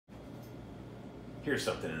Here's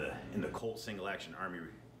something in the Colt single action Army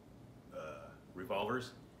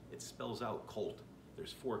revolvers. It spells out Colt.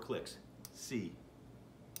 There's 4 clicks. C-O-L-T.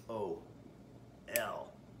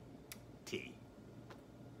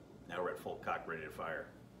 Now we're at full cock, ready to fire.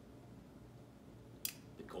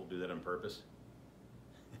 Did Colt do that on purpose?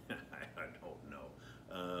 I don't know.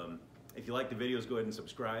 If you like the videos, go ahead and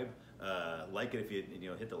subscribe. Like it if you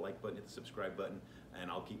hit the like button, hit the subscribe button,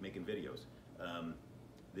 and I'll keep making videos.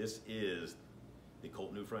 This is the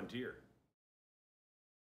Colt New Frontier.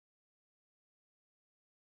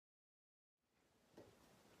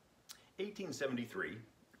 In 1873,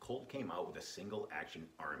 Colt came out with a single action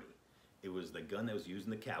Army. It was the gun that was used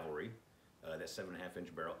in the cavalry, that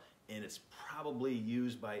 7.5-inch barrel, and it's probably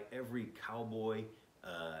used by every cowboy,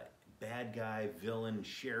 bad guy, villain,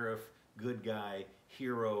 sheriff, good guy,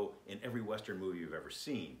 hero in every Western movie you've ever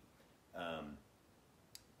seen.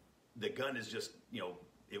 The gun is just,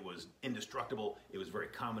 it was indestructible. It was very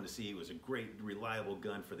common to see. It was a great, reliable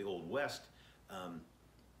gun for the Old West.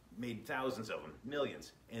 Made thousands of them,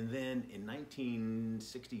 millions. And then in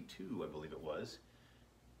 1962, I believe it was,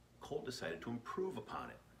 Colt decided to improve upon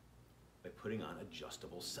it by putting on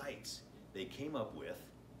adjustable sights. They came up with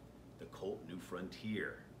the Colt New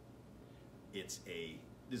Frontier. This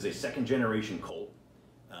is a 2nd generation Colt.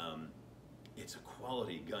 It's a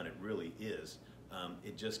quality gun, it really is.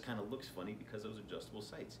 It just kind of looks funny because of those adjustable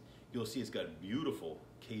sights. You'll see it's got beautiful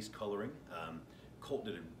case coloring. Colt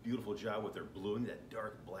did a beautiful job with their bluing, that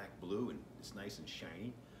dark black blue, and it's nice and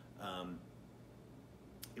shiny.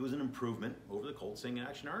 It was an improvement over the Colt single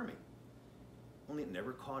action Army. Only it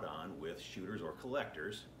never caught on with shooters or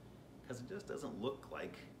collectors because it just doesn't look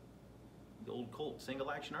like the old Colt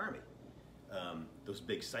single action Army. Those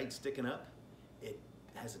big sights sticking up, it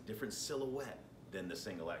has a different silhouette than the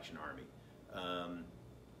single action Army.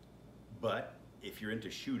 But if you're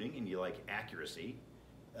into shooting and you like accuracy,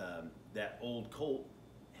 that old Colt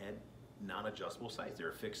had non-adjustable sights. They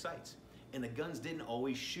were fixed sights. And the guns didn't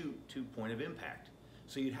always shoot to point of impact.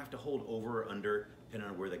 So you'd have to hold over or under depending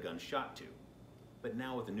on where the gun shot to. But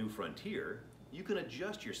now with the New Frontier, you can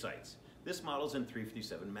adjust your sights. This model's in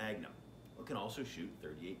 .357 Magnum. It can also shoot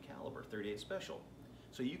 .38 caliber, .38 special.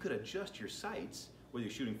 So you could adjust your sights, whether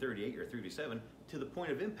you're shooting .38 or .357, to the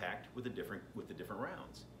point of impact with the different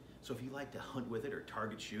rounds. So if you like to hunt with it or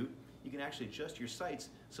target shoot, you can actually adjust your sights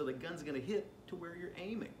so the gun's going to hit to where you're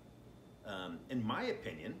aiming. In my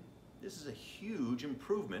opinion, this is a huge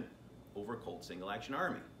improvement over Colt single action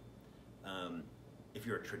Army. If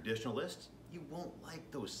you're a traditionalist, you won't like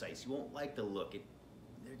those sights. You won't like the look.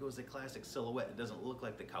 There goes the classic silhouette. It doesn't look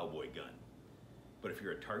like the cowboy gun. But if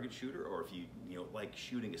you're a target shooter, or if you like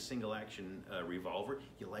shooting a single action revolver,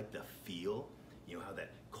 you like the feel. How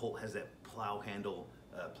that Colt has that plow handle,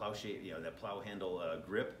 plow shape, that plow handle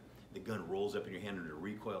grip. The gun rolls up in your hand under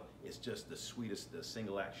recoil. It's just the sweetest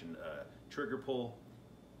single action trigger pull.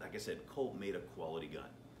 Like I said, Colt made a quality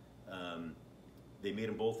gun. They made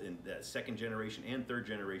them both in the 2nd generation and 3rd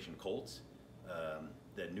generation Colts.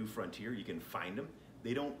 That New Frontier, you can find them.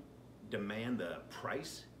 They don't demand the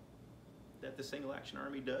price that the single action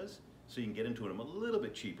Army does, so you can get into them a little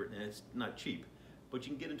bit cheaper, and it's not cheap, but you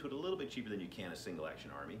can get into it a little bit cheaper than you can a single action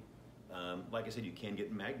Army. Like I said, you can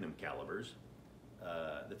get Magnum calibers,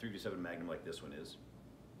 the .357 Magnum like this one is.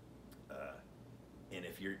 And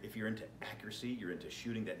if you're into accuracy, you're into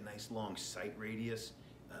shooting that nice long sight radius,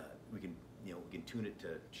 we can tune it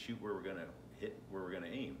to shoot where we're gonna hit, where we're gonna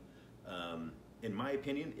aim. In my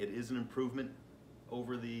opinion, it is an improvement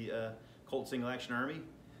over the Colt single action Army.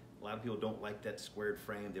 A lot of people don't like that squared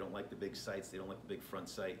frame. They don't like the big sights. They don't like the big front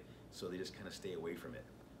sight, so they just kind of stay away from it.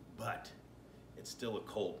 But it's still a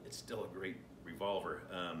Colt. It's still a great revolver.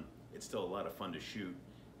 It's still a lot of fun to shoot,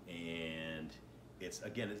 and it's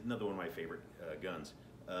another one of my favorite guns.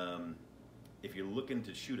 If you're looking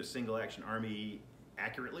to shoot a single action Army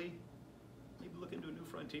accurately, maybe look into a New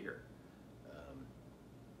Frontier.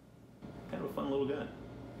 Kind of a fun little gun.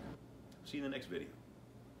 See you in the next video.